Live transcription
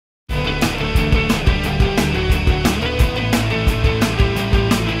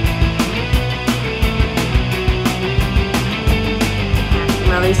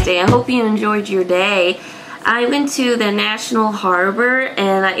Wednesday. I hope you enjoyed your day. I went to the National Harbor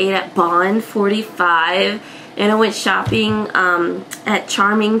and I ate at Bond 45, and I went shopping at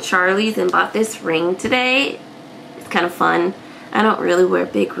Charming Charlie's and bought this ring today. It's kind of fun. I don't really wear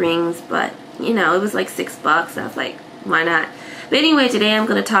big rings, but you know, it was like $6. I was like, why not? But anyway, today I'm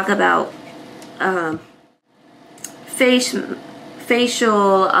going to talk about facial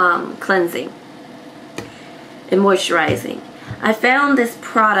cleansing and moisturizing. I found this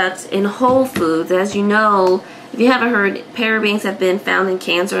product in Whole Foods. As you know, if you haven't heard, parabens have been found in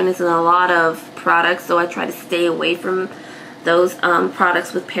cancer, and it's in a lot of products, so I try to stay away from those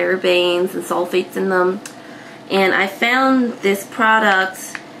products with parabens and sulfates in them. And I found this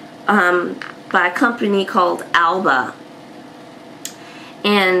product by a company called Alba,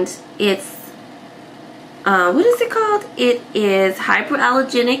 and it's what is it called? It is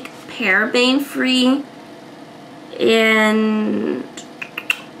hypoallergenic, paraben free, and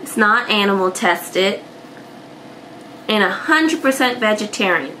it's not animal tested, and 100%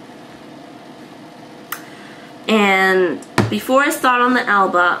 vegetarian. And before I start on the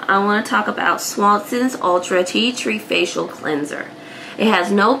Alba, I want to talk about Swanson's Ultra Tea Tree Facial Cleanser. It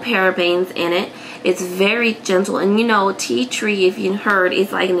has no parabens in it. It's very gentle, and you know, tea tree, if you heard,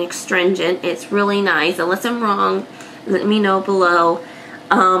 is like an astringent. It's really nice. Unless I'm wrong, let me know below.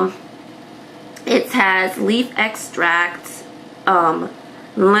 It has leaf extract,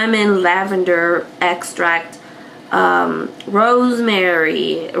 lemon, lavender extract,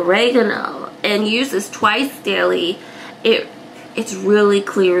 rosemary, oregano, and uses twice daily. It's really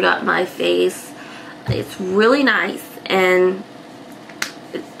cleared up my face. It's really nice, and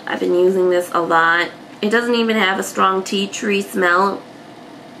I've been using this a lot. It doesn't even have a strong tea tree smell.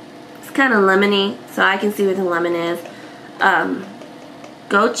 It's kind of lemony, so I can see what the lemon is.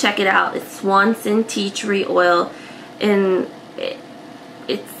 Go check it out. It's Swanson Tea Tree Oil, and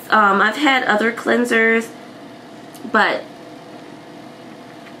it's I've had other cleansers, but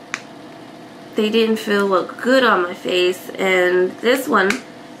they didn't feel good on my face, and this one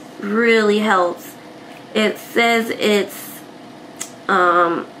really helps. It says it's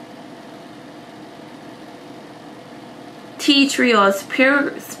tea tree oil,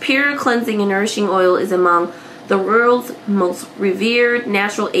 pure cleansing and nourishing oil, is among the world's most revered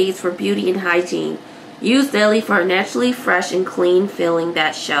natural aids for beauty and hygiene. Used daily for a naturally fresh and clean feeling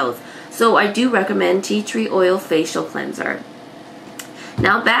that shows. So I do recommend tea tree oil facial cleanser.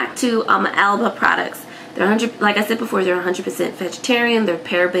 Now back to Alba products. They're 100, like I said before, they're 100% vegetarian. They're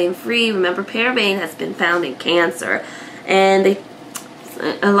paraben free. Remember, paraben has been found in cancer, and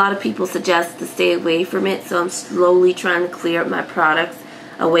a lot of people suggest to stay away from it. So I'm slowly trying to clear up my products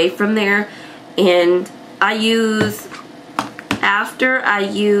away from there. And I use, after I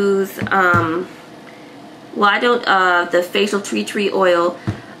use the facial tea tree oil,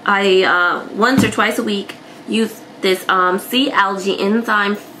 I once or twice a week use this sea algae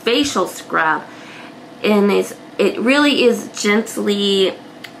enzyme facial scrub, and it really is gently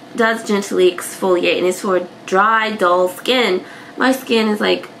exfoliate, and it's for dry, dull skin. My skin is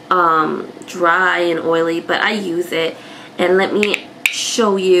like dry and oily, but I use it, and let me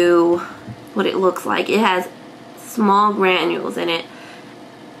show you what it looks like. It has small granules in it.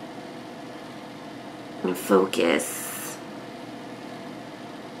 And focus.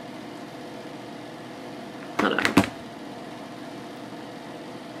 Hold on.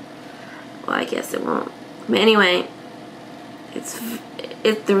 Well, I guess it won't. But anyway,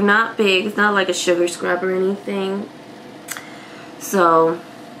 they're not big. It's not like a sugar scrub or anything. So,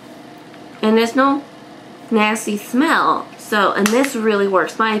 and there's no nasty smell. So, and this really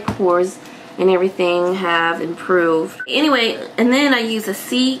works. My pores and everything have improved. Anyway, and then I use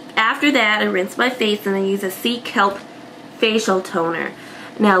after that I rinse my face, and I use a sea kelp facial toner.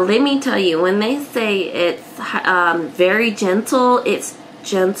 Now let me tell you, when they say it's very gentle, it's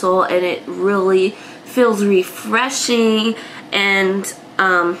gentle, and it really feels refreshing, and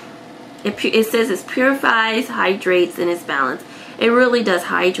it says it purifies, hydrates, and is balanced. It really does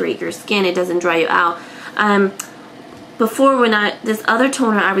hydrate your skin. It doesn't dry you out. Before, when this other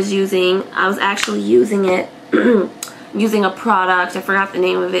toner I was using, I was actually using it using a product. I forgot the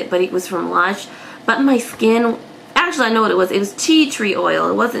name of it, but it was from Lush. But my skin, actually I know what it was. It was tea tree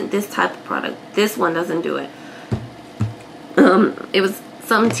oil. It wasn't this type of product. This one doesn't do it. It was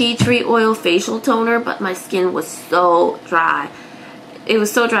some tea tree oil facial toner, but my skin was so dry. It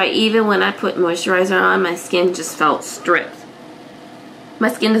was so dry, even when I put moisturizer on, my skin just felt stripped. My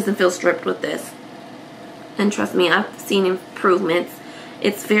skin doesn't feel stripped with this. And trust me, I've seen improvements.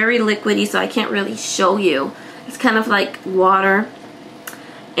 It's very liquidy, so I can't really show you. It's kind of like water.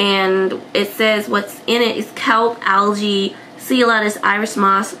 And it says what's in it is kelp, algae, sea lettuce, Irish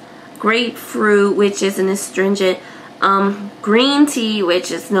moss, grapefruit, which is an astringent, green tea,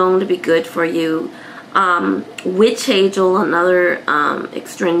 which is known to be good for you, witch hazel, another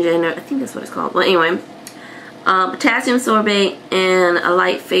astringent, I think that's what it's called. Well, anyway, potassium sorbate, and a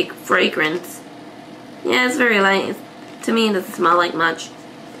light fake fragrance. Yeah, it's very light. To me, it doesn't smell like much.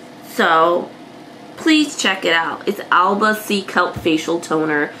 So, please check it out. It's Alba Sea Kelp Facial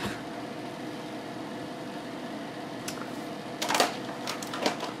Toner.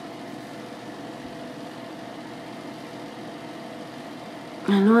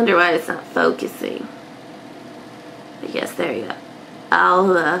 I wonder why it's not focusing. But yes, there you go.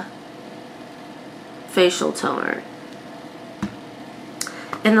 Alba Facial Toner.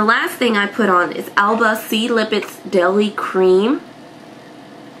 And the last thing I put on is Alba Sea Lipids Deli Cream.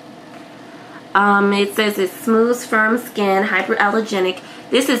 It says it's smooth, firm skin, hyperallergenic.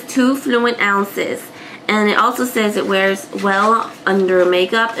 This is 2 fluid ounces. And it also says it wears well under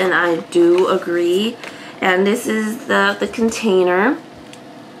makeup, and I do agree. And this is the container.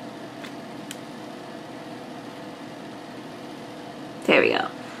 There we go.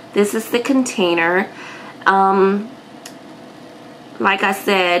 This is the container. Like I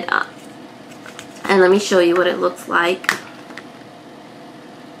said, and let me show you what it looks like.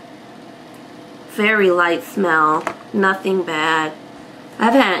 Very light smell, nothing bad. I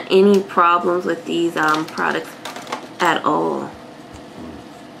haven't had any problems with these products at all.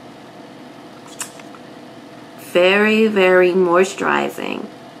 Very, very moisturizing.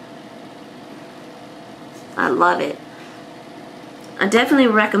 I love it. I definitely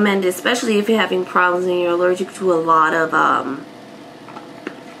recommend it, especially if you're having problems and you're allergic to a lot of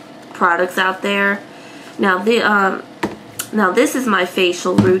products out there. Now this is my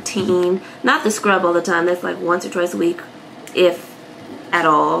facial routine. Not the scrub all the time. That's like once or twice a week, if at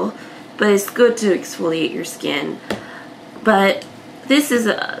all. But it's good to exfoliate your skin. But this is,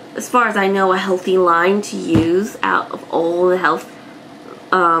 as far as I know, a healthy line to use out of all the health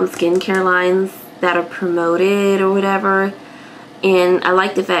skincare lines that are promoted or whatever. And I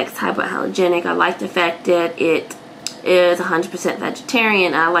like the fact it's hypoallergenic. I like the fact that it is 100%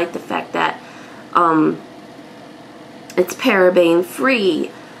 vegetarian. I like the fact that it's paraben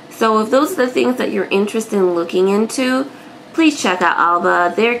free. So if those are the things that you're interested in looking into, please check out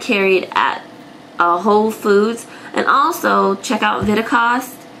Alba. They're carried at Whole Foods. And also check out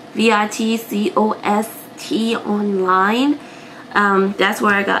Vitacost, VITCOST online. That's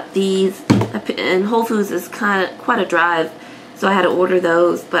where I got these. And Whole Foods is quite a drive, so I had to order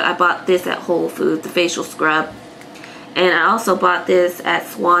those. But I bought this at Whole Foods, the facial scrub. And I also bought this at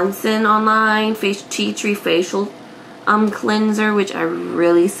Swanson online, Tea Tree Facial Cleanser, which I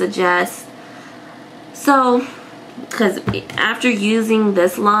really suggest. So, because after using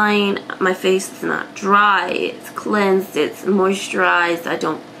this line, my face is not dry, it's cleansed, it's moisturized, I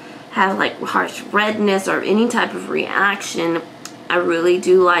don't have like harsh redness or any type of reaction. I really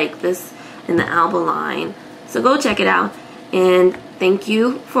do like this in the Alba line. So go check it out, and thank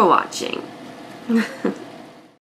you for watching.